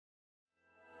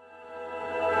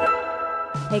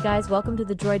Hey guys, welcome to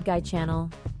the Droid Guy channel.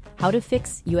 How to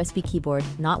fix USB keyboard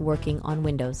not working on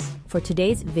Windows. For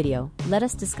today's video, let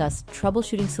us discuss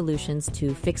troubleshooting solutions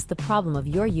to fix the problem of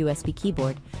your USB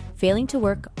keyboard failing to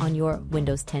work on your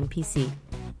Windows 10 PC.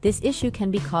 This issue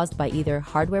can be caused by either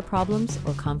hardware problems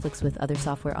or conflicts with other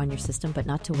software on your system, but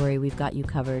not to worry, we've got you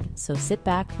covered. So sit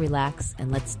back, relax, and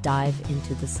let's dive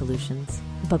into the solutions.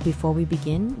 But before we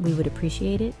begin, we would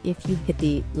appreciate it if you hit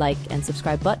the like and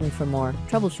subscribe button for more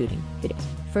troubleshooting videos.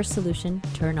 First solution,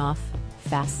 turn off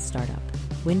fast startup.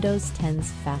 Windows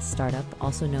 10's fast startup,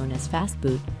 also known as fast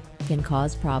boot, can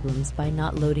cause problems by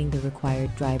not loading the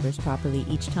required drivers properly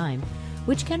each time,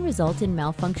 which can result in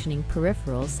malfunctioning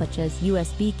peripherals such as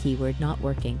USB keyword not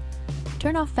working.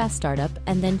 Turn off fast startup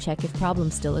and then check if problem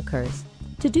still occurs.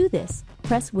 To do this,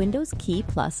 press Windows key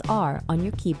plus R on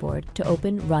your keyboard to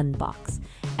open Run Box.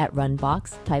 At Run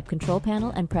Box, type Control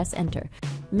Panel and press Enter.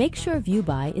 Make sure View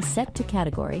By is set to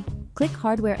Category. Click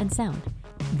Hardware and Sound.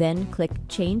 Then click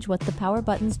Change what the power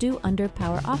buttons do under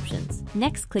Power Options.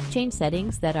 Next, click Change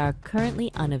settings that are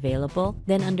currently unavailable.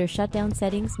 Then under Shutdown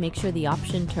settings, make sure the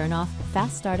option Turn off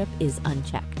Fast Startup is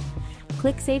unchecked.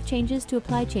 Click Save Changes to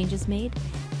apply changes made.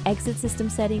 Exit System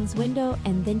Settings window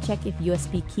and then check if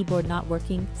USB keyboard not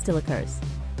working still occurs.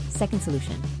 Second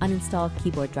solution, uninstall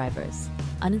keyboard drivers.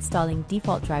 Uninstalling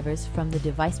default drivers from the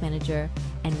device manager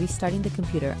and restarting the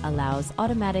computer allows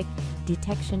automatic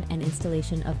detection and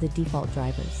installation of the default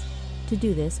drivers. To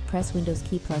do this, press Windows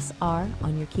key plus R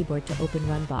on your keyboard to open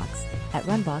Run Box. At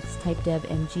Run Box, type dev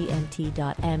mgmt.msc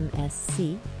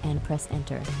and press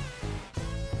Enter.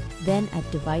 Then at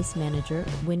Device Manager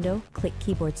window, click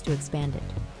Keyboards to expand it.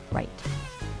 Right.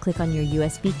 Click on your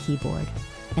USB keyboard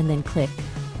and then click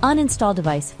Uninstall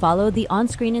device. Follow the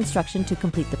on-screen instruction to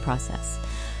complete the process.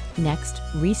 Next,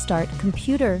 restart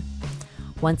computer.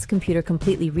 Once computer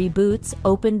completely reboots,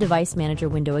 open Device Manager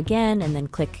window again and then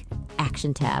click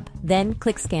Action tab. Then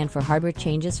click Scan for hardware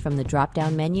changes from the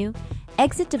drop-down menu.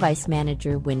 Exit Device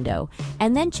Manager window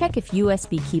and then check if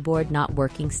USB keyboard not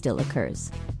working still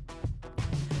occurs.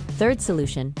 Third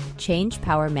solution, change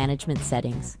power management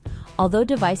settings. Although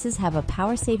devices have a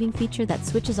power-saving feature that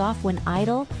switches off when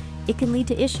idle, it can lead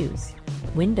to issues.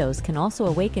 Windows can also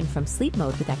awaken from sleep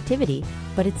mode with activity,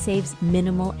 but it saves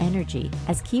minimal energy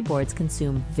as keyboards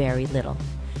consume very little.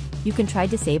 You can try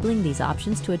disabling these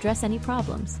options to address any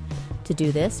problems. To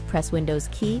do this, press Windows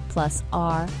key plus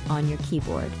R on your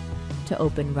keyboard to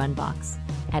open Run Box.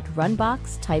 At Run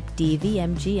Box, type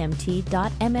dvmgmt.msc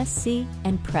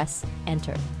and press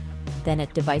Enter. Then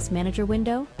at Device Manager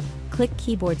window, click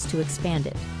Keyboards to expand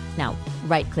it. Now,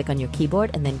 right-click on your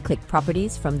keyboard and then click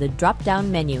Properties from the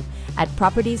drop-down menu. At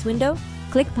Properties window,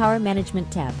 click Power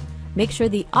Management tab. Make sure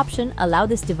the option Allow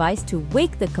this device to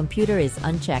wake the computer is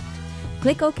unchecked.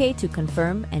 Click OK to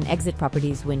confirm and exit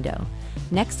Properties window.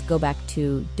 Next, go back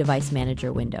to Device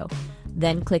Manager window.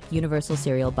 Then click Universal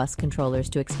Serial Bus Controllers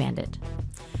to expand it.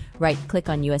 Right-click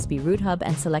on USB Root Hub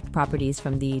and select Properties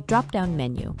from the drop-down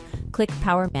menu. Click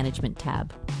Power Management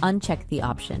tab. Uncheck the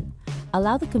option.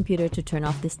 Allow the computer to turn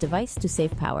off this device to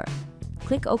save power.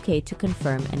 Click OK to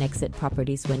confirm and exit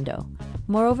Properties window.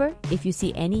 Moreover, if you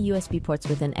see any USB ports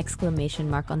with an exclamation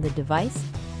mark on the device,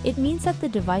 it means that the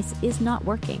device is not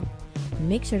working.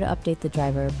 Make sure to update the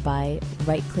driver by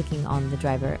right-clicking on the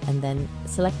driver and then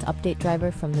select Update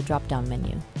Driver from the drop-down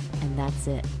menu. And that's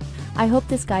it. I hope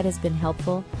this guide has been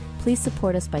helpful. Please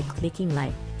support us by clicking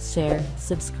like, share,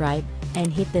 subscribe,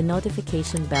 and hit the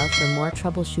notification bell for more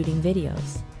troubleshooting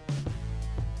videos.